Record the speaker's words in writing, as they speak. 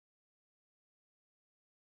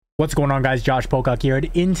What's going on, guys? Josh Pocock here,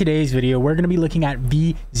 and in today's video we're going to be looking at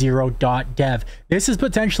v0.dev. This is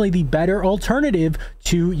potentially the better alternative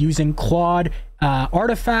to using Claude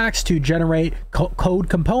artifacts to generate code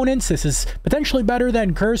components. This is potentially better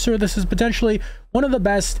than Cursor. This is potentially one of the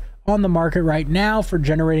best on the market right now for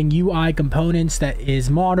generating UI components that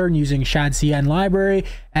is modern using ShadCN library,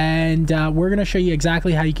 and we're going to show you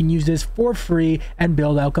exactly how you can use this for free and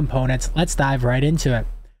build out components. Let's dive right into it.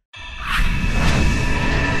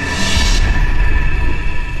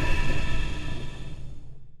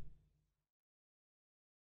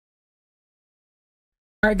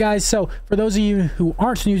 All right, guys, so for those of you who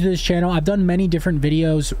aren't new to this channel, I've done many different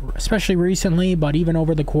videos, especially recently, but even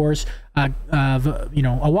over the course of a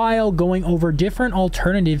while, going over different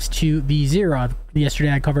alternatives to v0.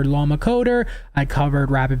 Yesterday I covered Llama Coder, I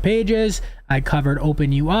covered Rapid Pages, I covered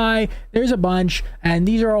OpenUI. There's a bunch, and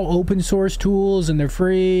these are all open source tools and they're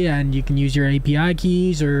free, and you can use your API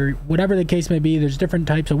keys or whatever the case may be. There's different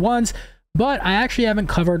types of ones, but I actually haven't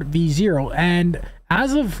covered v0. And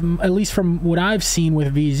as of, at least from what I've seen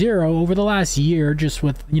with v0 over the last year, just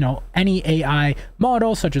with, any AI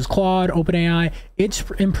model such as Claude, OpenAI, it's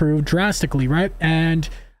improved drastically, right? And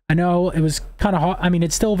I know it was kind of hot. I mean,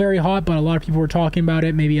 it's still very hot, but a lot of people were talking about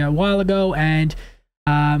it maybe a while ago. And,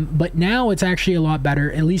 but now it's actually a lot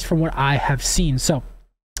better, at least from what I have seen. So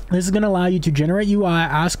this is going to allow you to generate UI,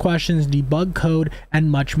 ask questions, debug code, and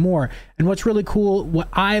much more. And what's really cool, what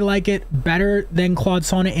I like it better than Claude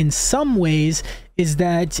Sonnet in some ways, is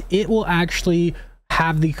that it will actually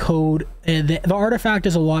have the code. The artifact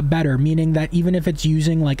is a lot better, meaning that even if it's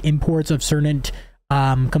using like imports of certain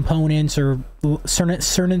components or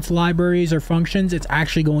certain libraries or functions, it's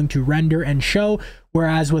actually going to render and show.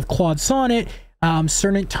 Whereas with Claude Sonnet,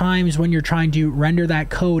 certain times when you're trying to render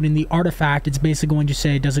that code in the artifact, it's basically going to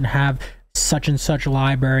say it doesn't have such and such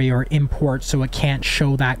library or import, so it can't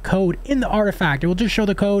show that code in the artifact. It will just show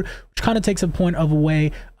the code, which kind of takes a point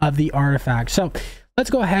away of the artifact. So let's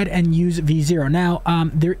go ahead and use v0. Now,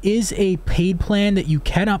 there is a paid plan that you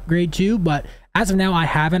can upgrade to, but as of now, I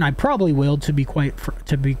haven't. I probably will, to be quite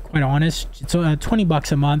honest. It's 20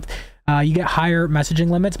 bucks a month. You get higher messaging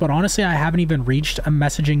limits, but honestly, I haven't even reached a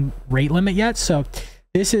messaging rate limit yet. So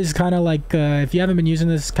this is kind of like, if you haven't been using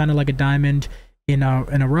this, kind of like a diamond in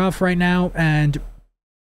a rough right now. And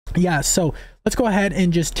yeah, so let's go ahead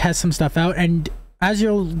and just test some stuff out. And as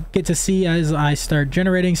you'll get to see as I start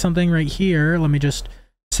generating something right here, let me just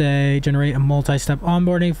say generate a multi-step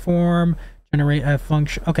onboarding form, generate a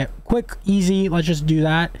function. Okay, quick, easy. Let's just do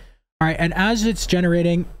that. All right, and as it's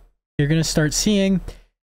generating, you're going to start seeing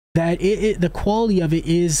that the quality of it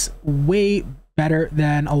is way better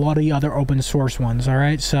than a lot of the other open source ones. All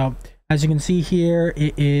right, so as you can see here,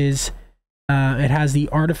 it is it has the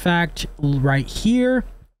artifact right here.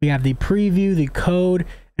 We have the preview, the code,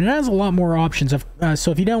 and it has a lot more options.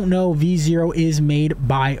 So if you don't know, v0 is made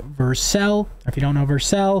by Vercel. If you don't know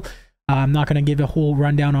Vercel, I'm not going to give a whole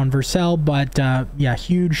rundown on Vercel, but yeah,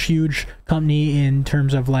 huge company in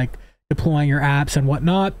terms of like deploying your apps and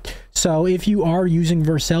whatnot. So if you are using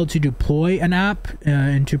Vercel to deploy an app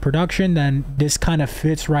into production, then this kind of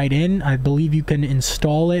fits right in. I believe you can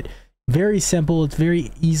install it. Very simple. It's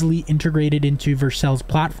very easily integrated into Vercel's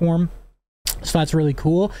platform. So that's really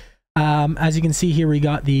cool. As you can see here, we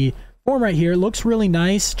got the form right here. It looks really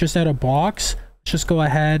nice just out of box. Let's just go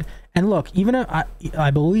ahead and look. Even if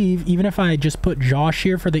I believe, even if I just put Josh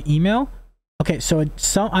here for the email. Okay, so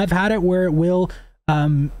I've had it where it will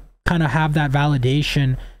kind of have that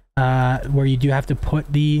validation where you do have to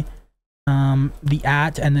put the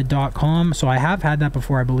at and the .com. So I have had that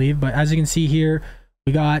before, I believe. But as you can see here,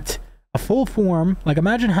 we got a full form. Like,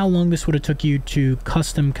 imagine how long this would have took you to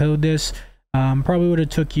custom code this. Probably would have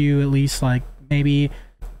took you at least like maybe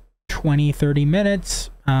 20-30 minutes,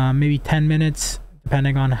 maybe 10 minutes,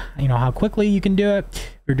 depending on how quickly you can do it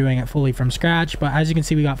if you're doing it fully from scratch. But as you can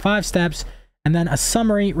see, we got 5 steps and then a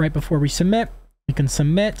summary right before we submit. You can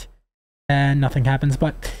submit and nothing happens.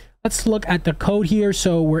 But let's look at the code here.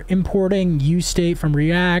 So we're importing useState from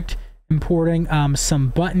React, importing some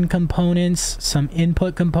button components, some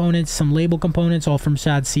input components, some label components, all from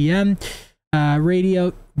ShadCN,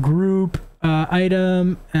 radio group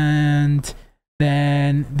item, and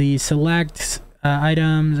then the select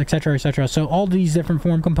items, etc. So all these different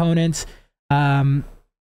form components. Yeah, I'm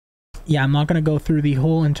not going to go through the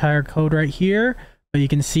whole entire code right here, but you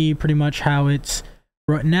can see pretty much how it's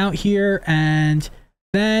written out here. And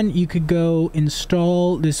then you could go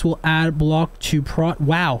install. This will add block to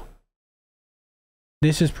wow,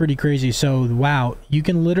 this is pretty crazy. So wow, you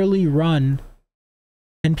can literally run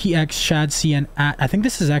npx ShadCN at, I think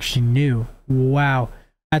this is actually new. Wow.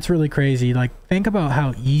 That's really crazy. Like, think about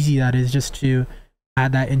how easy that is just to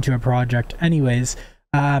add that into a project. Anyways,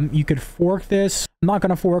 you could fork this. I'm not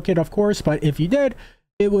going to fork it, of course, but if you did,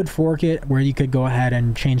 it would fork it where you could go ahead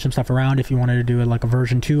and change some stuff around if you wanted to do it like a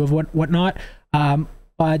version 2 of whatnot.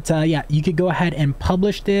 Yeah, you could go ahead and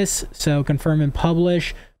publish this. So confirm and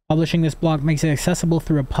publish. Publishing this block makes it accessible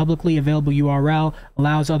through a publicly available URL,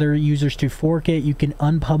 allows other users to fork it. You can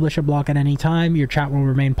unpublish a block at any time. Your chat will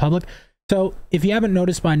remain public. So if you haven't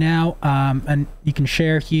noticed by now, and you can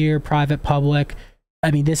share here, private, public.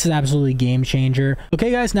 I mean, this is absolutely game changer.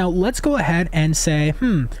 Okay, guys, now let's go ahead and say,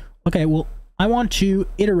 okay, well, I want to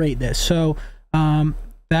iterate this. So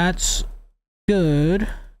that's good.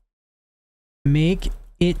 Make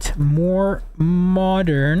it more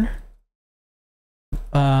modern.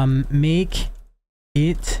 Make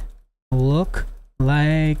it look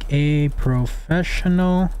like a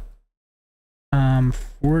professional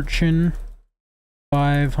Fortune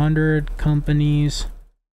 500 companies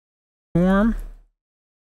form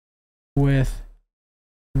with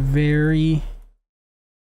very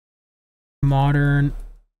modern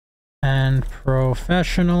and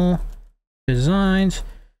professional designs.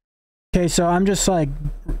 Okay, so I'm just like,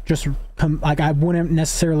 I wouldn't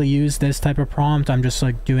necessarily use this type of prompt. I'm just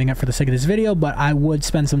like doing it for the sake of this video, but I would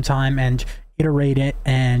spend some time and iterate it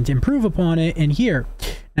and improve upon it in here.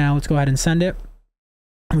 Now let's go ahead and send it.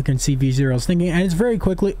 We can see V0's thinking, and it's very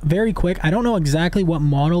quick. I don't know exactly what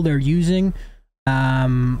model they're using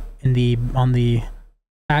on the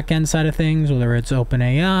backend side of things, whether it's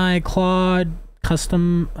OpenAI, Claude,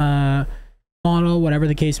 custom model, whatever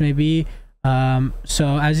the case may be.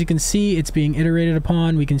 So as you can see, it's being iterated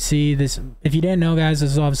upon. We can see this. If you didn't know, guys,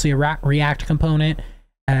 this is obviously a React component,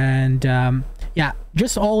 and yeah,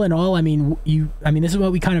 just all in all, I mean, this is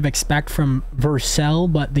what we kind of expect from Vercel,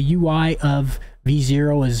 but the UI of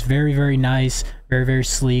V0 is very nice, very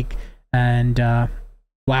sleek, and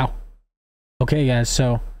wow. Okay, guys,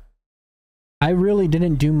 so I really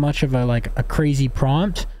didn't do much of a crazy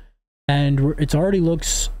prompt, and it already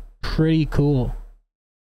looks pretty cool.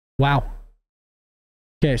 Wow.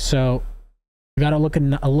 Okay, so we got to look a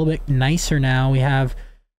little bit nicer now. We have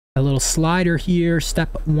a little slider here,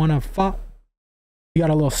 step 1 of 5. We got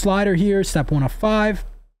a little slider here, step 1 of 5.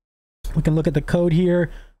 We can look at the code here.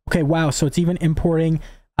 Okay, wow, so it's even importing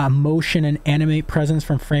motion and animate presence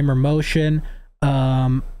from Framer Motion,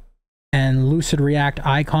 and Lucid React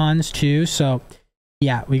icons too. So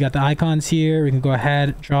yeah, we got the icons here. We can go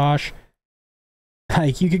ahead, Josh.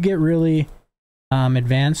 Like, you could get really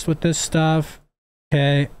advanced with this stuff.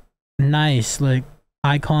 Okay, nice. Like,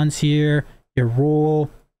 icons here, your role.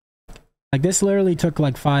 Like, this literally took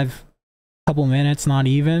like couple minutes, not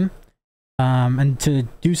even. And to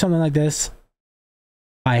do something like this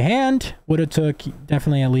by hand would have took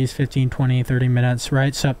definitely at least 15, 20, 30 minutes,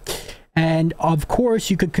 right? So, and of course,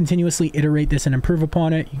 you could continuously iterate this and improve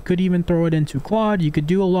upon it. You could even throw it into Claude. You could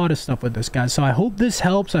do a lot of stuff with this, guys. So I hope this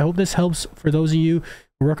helps. I hope this helps for those of you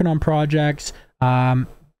working on projects.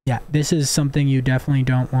 Yeah, this is something you definitely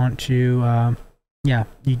don't want to, yeah,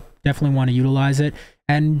 you definitely want to utilize it.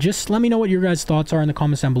 And just let me know what your guys' thoughts are in the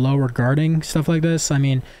comments down below regarding stuff like this. I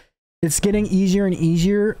mean, it's getting easier and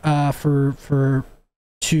easier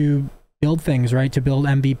to build things, right? To build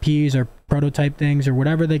MVPs or prototype things or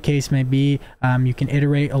whatever the case may be. You can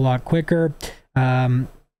iterate a lot quicker. Yeah,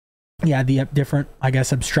 the different, I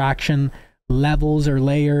guess, abstraction levels or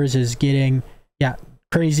layers is getting, yeah,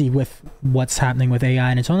 crazy with what's happening with AI,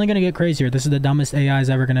 and it's only going to get crazier. This is the dumbest AI is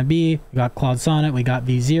ever going to be. We got Claude Sonnet, we got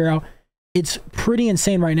V0. It's pretty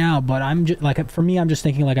insane right now, but I'm just like, for me, I'm just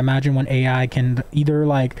thinking, like, imagine when AI can either,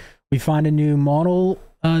 like, we find a new model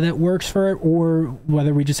that works for it, or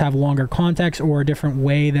whether we just have longer context or a different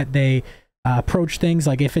way that they approach things.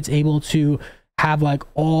 Like, if it's able to have like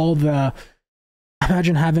all the,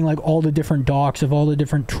 imagine having like all the different docs of all the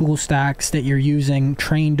different tool stacks that you're using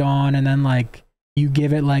trained on, and then like you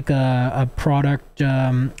give it like a product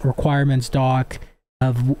requirements doc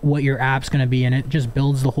of what your app's going to be, and it just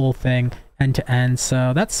builds the whole thing end to end.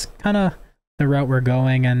 So that's kind of the route we're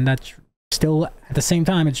going, and that's still, at the same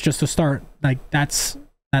time, it's just a start. Like, that's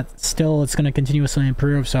still, it's going to continuously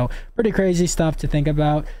improve. So pretty crazy stuff to think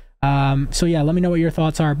about. So yeah, let me know what your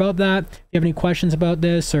thoughts are about that. If you have any questions about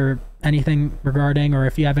this or anything regarding, or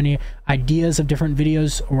if you have any ideas of different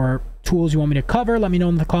videos or tools you want me to cover, let me know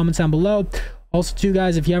in the comments down below. Also too,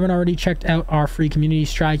 guys, if you haven't already checked out our free community,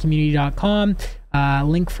 stridecommunity.com,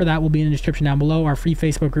 link for that will be in the description down below. Our free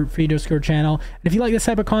Facebook group, free Discord channel. And if you like this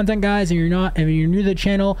type of content, guys, and you're new to the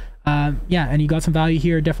channel, yeah, and you got some value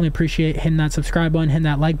here, definitely appreciate hitting that subscribe button, hitting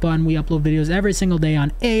that like button. We upload videos every single day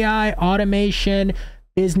on AI, automation,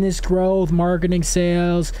 business growth, marketing,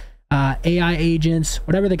 sales, AI agents,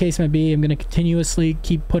 whatever the case may be. I'm going to continuously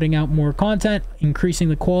keep putting out more content, increasing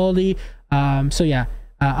the quality. So yeah,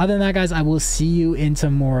 other than that, guys, I will see you in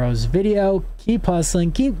tomorrow's video. Keep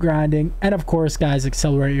hustling, keep grinding, and of course, guys,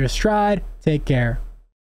 accelerate your stride. Take care.